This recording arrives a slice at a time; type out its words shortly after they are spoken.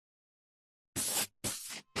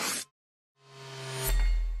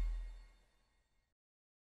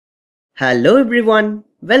Hello everyone,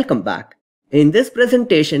 welcome back. In this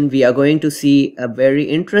presentation, we are going to see a very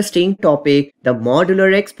interesting topic, the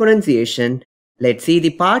modular exponentiation. Let's see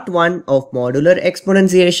the part 1 of modular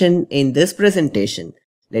exponentiation in this presentation.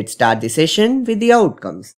 Let's start the session with the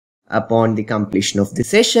outcomes. Upon the completion of the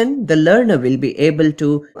session, the learner will be able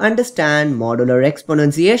to understand modular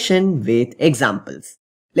exponentiation with examples.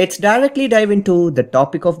 Let's directly dive into the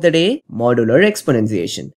topic of the day, modular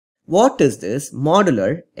exponentiation. What is this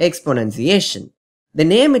modular exponentiation? The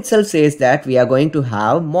name itself says that we are going to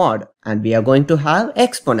have mod and we are going to have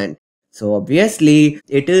exponent. So obviously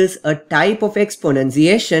it is a type of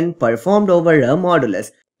exponentiation performed over a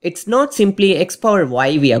modulus. It's not simply x power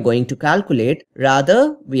y we are going to calculate,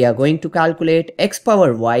 rather we are going to calculate x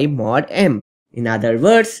power y mod m. In other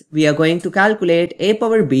words, we are going to calculate a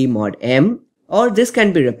power b mod m, or this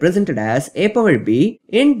can be represented as a power b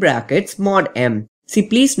in brackets mod m. See,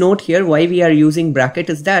 please note here why we are using bracket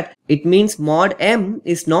is that it means mod m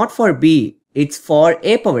is not for b, it's for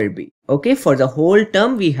a power b. Okay, for the whole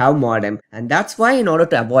term we have mod m, and that's why in order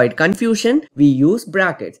to avoid confusion we use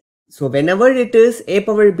brackets. So whenever it is a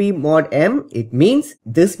power b mod m, it means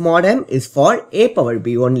this mod m is for a power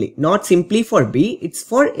b only, not simply for b, it's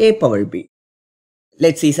for a power b.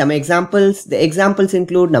 Let's see some examples. The examples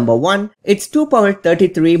include number 1, it's 2 power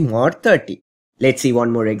 33 mod 30. Let's see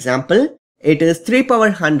one more example. It is 3 power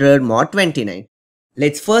 100 mod 29.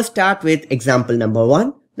 Let's first start with example number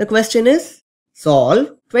 1. The question is, solve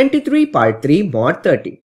 23 power 3 mod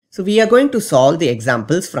 30. So we are going to solve the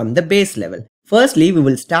examples from the base level. Firstly, we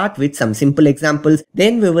will start with some simple examples,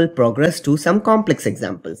 then we will progress to some complex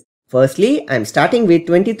examples. Firstly, I am starting with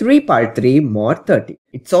 23 power 3 mod 30.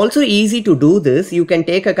 It's also easy to do this. You can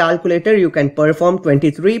take a calculator, you can perform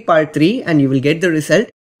 23 power 3 and you will get the result.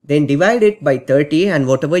 Then divide it by 30 and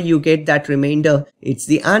whatever you get that remainder, it's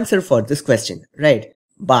the answer for this question, right?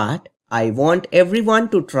 But I want everyone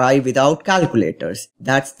to try without calculators.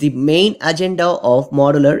 That's the main agenda of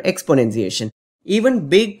modular exponentiation. Even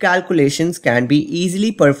big calculations can be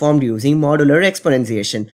easily performed using modular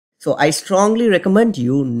exponentiation. So I strongly recommend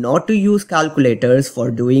you not to use calculators for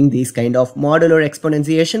doing these kind of modular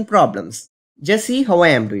exponentiation problems. Just see how I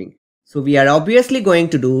am doing. So we are obviously going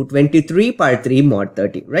to do 23 power 3 mod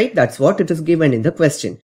 30, right? That's what it is given in the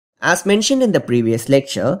question. As mentioned in the previous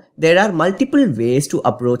lecture, there are multiple ways to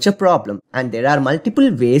approach a problem and there are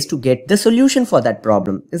multiple ways to get the solution for that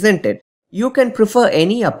problem, isn't it? You can prefer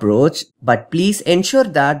any approach, but please ensure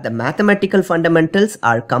that the mathematical fundamentals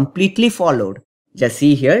are completely followed. Just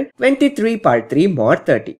see here, 23 power 3 mod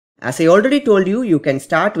 30. As I already told you, you can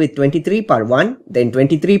start with 23 power 1, then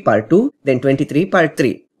 23 power 2, then 23 power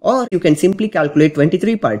 3. Or you can simply calculate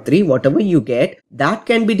 23 power 3, whatever you get, that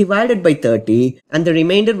can be divided by 30 and the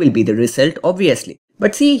remainder will be the result obviously.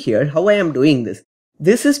 But see here how I am doing this.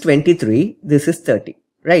 This is 23, this is 30,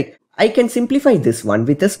 right? I can simplify this one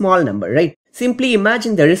with a small number, right? Simply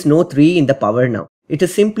imagine there is no 3 in the power now. It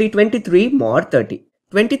is simply 23 mod 30.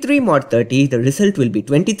 23 mod 30, the result will be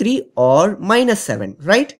 23 or minus 7,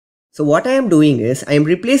 right? So what I am doing is I am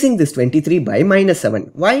replacing this 23 by minus 7.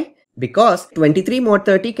 Why? Because 23 mod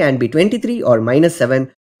 30 can be 23 or minus 7.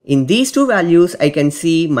 In these two values, I can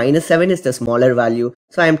see minus 7 is the smaller value.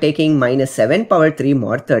 So I am taking minus 7 power 3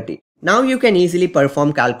 mod 30. Now you can easily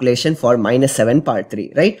perform calculation for minus 7 power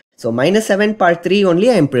 3, right? So minus 7 power 3 only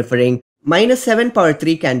I am preferring. Minus 7 power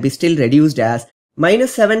 3 can be still reduced as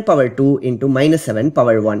minus 7 power 2 into minus 7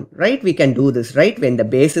 power 1, right? We can do this, right? When the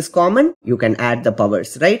base is common, you can add the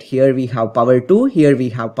powers, right? Here we have power 2, here we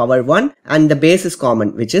have power 1 and the base is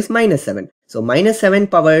common, which is minus 7. So minus 7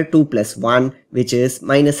 power 2 plus 1, which is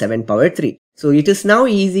minus 7 power 3. So it is now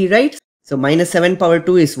easy, right? So minus 7 power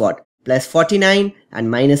 2 is what? Plus 49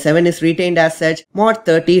 and minus 7 is retained as such. Mod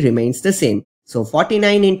 30 remains the same. So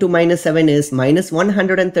 49 into minus 7 is minus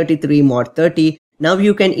 133 mod 30. Now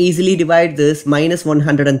you can easily divide this minus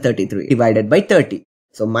 133 divided by 30.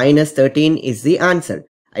 So minus 13 is the answer.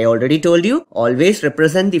 I already told you, always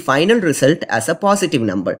represent the final result as a positive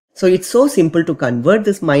number. So it's so simple to convert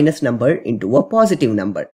this minus number into a positive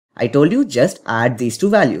number. I told you just add these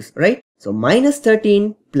two values, right? So minus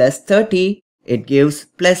 13 plus 30, it gives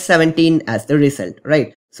plus 17 as the result,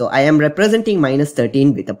 right? So I am representing minus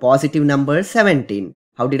 13 with a positive number 17.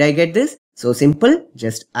 How did I get this? So simple,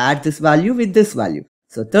 just add this value with this value.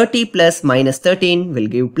 So 30 plus minus 13 will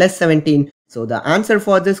give plus 17. So the answer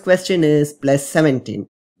for this question is plus 17.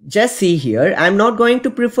 Just see here, I am not going to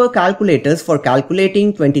prefer calculators for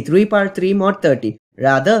calculating 23 power 3 mod 30.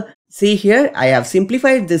 Rather, see here, I have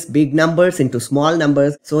simplified this big numbers into small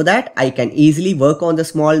numbers so that I can easily work on the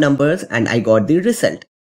small numbers and I got the result.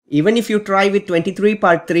 Even if you try with 23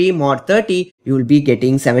 power 3 mod 30, you will be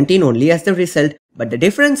getting 17 only as the result. But the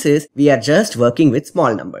difference is we are just working with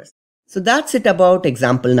small numbers. So that's it about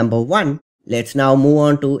example number 1. Let's now move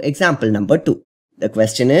on to example number 2. The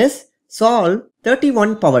question is, solve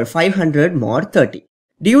 31 power 500 mod 30.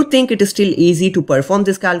 Do you think it is still easy to perform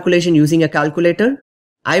this calculation using a calculator?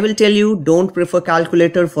 I will tell you, don't prefer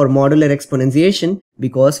calculator for modular exponentiation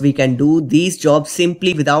because we can do these jobs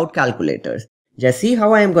simply without calculators. Just see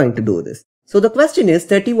how I am going to do this. So the question is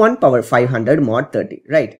 31 power 500 mod 30,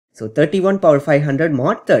 right? So 31 power 500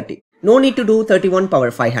 mod 30. No need to do 31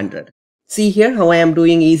 power 500. See here how I am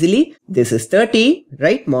doing easily. This is 30,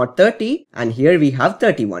 right? Mod 30, and here we have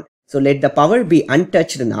 31. So let the power be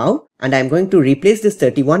untouched now, and I am going to replace this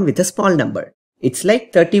 31 with a small number. It's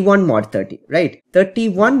like 31 mod 30, right?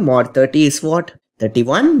 31 mod 30 is what?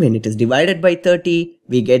 31, when it is divided by 30,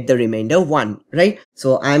 we get the remainder 1, right?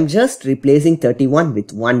 So I'm just replacing 31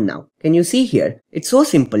 with 1 now. Can you see here? It's so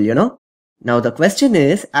simple, you know. Now the question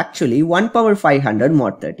is actually 1 power 500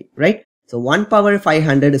 mod 30, right? So 1 power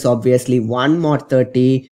 500 is obviously 1 mod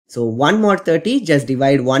 30. So 1 mod 30, just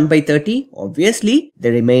divide 1 by 30. Obviously,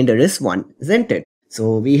 the remainder is 1, isn't it?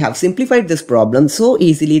 So we have simplified this problem so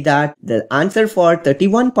easily that the answer for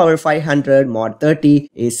 31 power 500 mod 30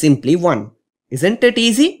 is simply 1. Isn't it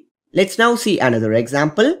easy? Let's now see another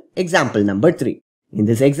example, example number 3. In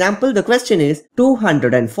this example, the question is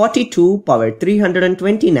 242 power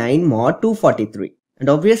 329 mod 243. And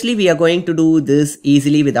obviously we are going to do this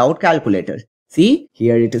easily without calculators. See,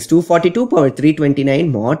 here it is 242 power 329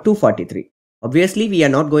 mod 243. Obviously we are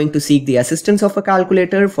not going to seek the assistance of a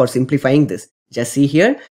calculator for simplifying this. Just see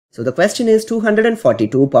here. So the question is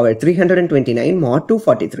 242 power 329 mod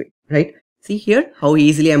 243, right? See here how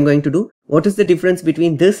easily I'm going to do. What is the difference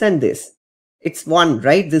between this and this? It's 1,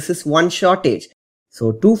 right? This is 1 shortage.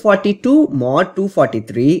 So 242 mod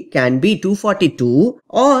 243 can be 242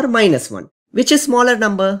 or minus 1. Which is smaller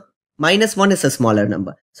number? Minus 1 is a smaller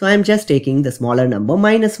number. So I am just taking the smaller number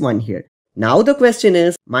minus 1 here. Now the question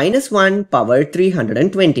is minus 1 power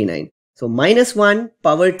 329. So minus 1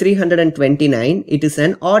 power 329, it is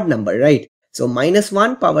an odd number, right? So minus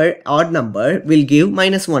 1 power odd number will give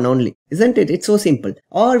minus 1 only, isn't it? It's so simple.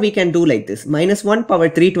 Or we can do like this. Minus 1 power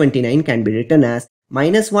 329 can be written as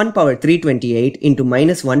minus 1 power 328 into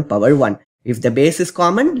minus 1 power 1. If the base is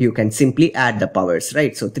common, you can simply add the powers,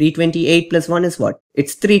 right? So 328 plus 1 is what?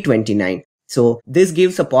 It's 329. So this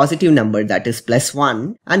gives a positive number, that is plus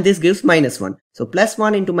 1, and this gives minus 1. So plus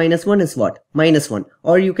 1 into minus 1 is what? Minus 1.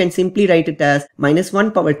 Or you can simply write it as minus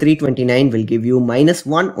 1 power 329 will give you minus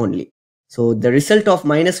 1 only. So the result of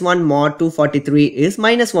minus 1 mod 243 is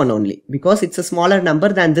minus 1 only because it's a smaller number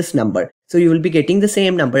than this number. So you will be getting the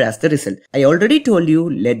same number as the result. I already told you,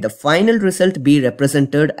 let the final result be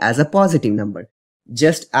represented as a positive number.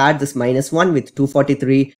 Just add this minus 1 with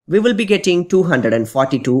 243. We will be getting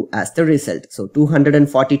 242 as the result. So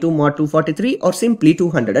 242 mod 243 or simply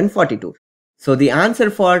 242. So the answer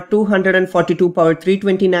for 242 power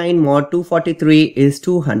 329 mod 243 is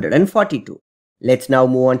 242. Let's now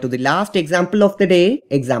move on to the last example of the day,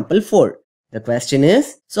 example 4. The question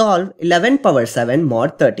is, solve 11 power 7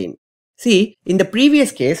 mod 13. See, in the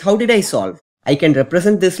previous case, how did I solve? I can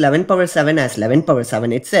represent this 11 power 7 as 11 power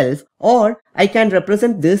 7 itself, or I can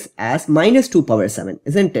represent this as minus 2 power 7,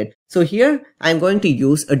 isn't it? So here, I am going to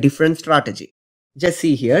use a different strategy. Just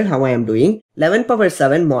see here how I am doing. 11 power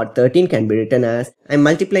 7 mod 13 can be written as, I am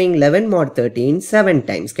multiplying 11 mod 13 7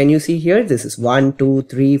 times. Can you see here? This is 1, 2,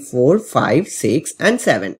 3, 4, 5, 6 and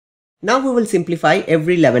 7. Now we will simplify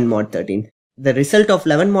every 11 mod 13. The result of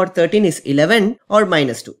 11 mod 13 is 11 or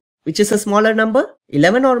minus 2. Which is a smaller number?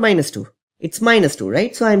 11 or minus 2? It's minus 2,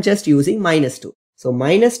 right? So I am just using minus 2. So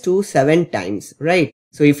minus 2 7 times, right?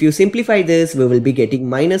 So if you simplify this, we will be getting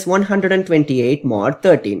minus 128 mod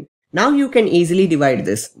 13. Now you can easily divide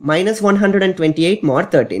this. Minus 128 mod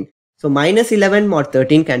 13. So minus 11 mod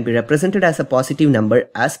 13 can be represented as a positive number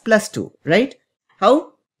as plus 2, right?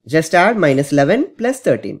 How? Just add minus 11 plus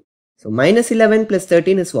 13. So minus 11 plus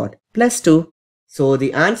 13 is what? Plus 2. So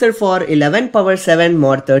the answer for 11 power 7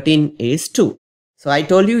 mod 13 is 2. So I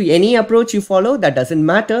told you any approach you follow, that doesn't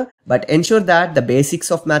matter, but ensure that the basics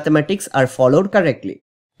of mathematics are followed correctly.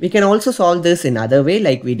 We can also solve this in other way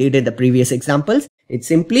like we did in the previous examples. It's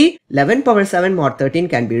simply 11 power 7 mod 13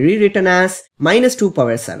 can be rewritten as minus 2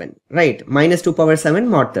 power 7, right? Minus 2 power 7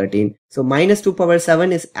 mod 13. So minus 2 power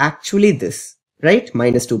 7 is actually this, right?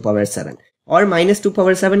 Minus 2 power 7. Or minus 2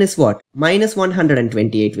 power 7 is what? Minus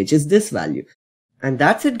 128, which is this value. And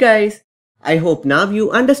that's it, guys. I hope now you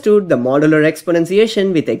understood the modular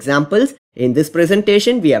exponentiation with examples. In this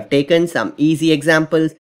presentation, we have taken some easy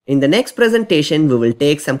examples. In the next presentation, we will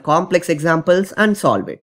take some complex examples and solve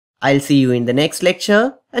it. I'll see you in the next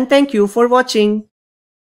lecture, and thank you for watching.